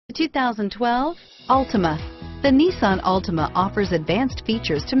2012 Altima. The Nissan Altima offers advanced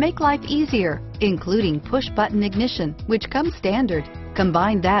features to make life easier, including push-button ignition, which comes standard.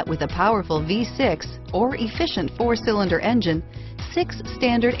 Combine that with a powerful V6 or efficient 4-cylinder engine, 6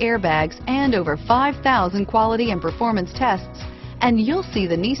 standard airbags, and over 5,000 quality and performance tests, and you'll see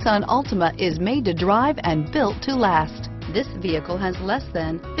the Nissan Altima is made to drive and built to last. This vehicle has less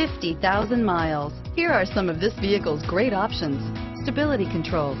than 50,000 miles. Here are some of this vehicle's great options: stability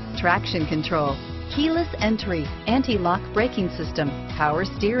control, traction control, keyless entry, anti-lock braking system, power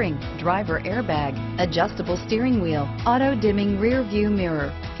steering, driver airbag, adjustable steering wheel, auto-dimming rear view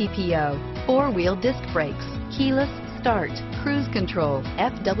mirror, PPO, 4-wheel disc brakes, keyless start, cruise control,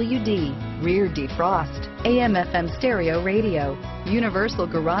 FWD, rear defrost, AM/FM stereo radio, universal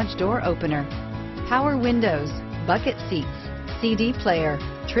garage door opener, power windows, bucket seats, CD player,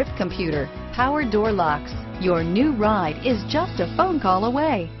 trip computer, power door locks. Your new ride is just a phone call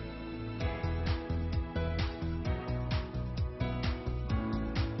away.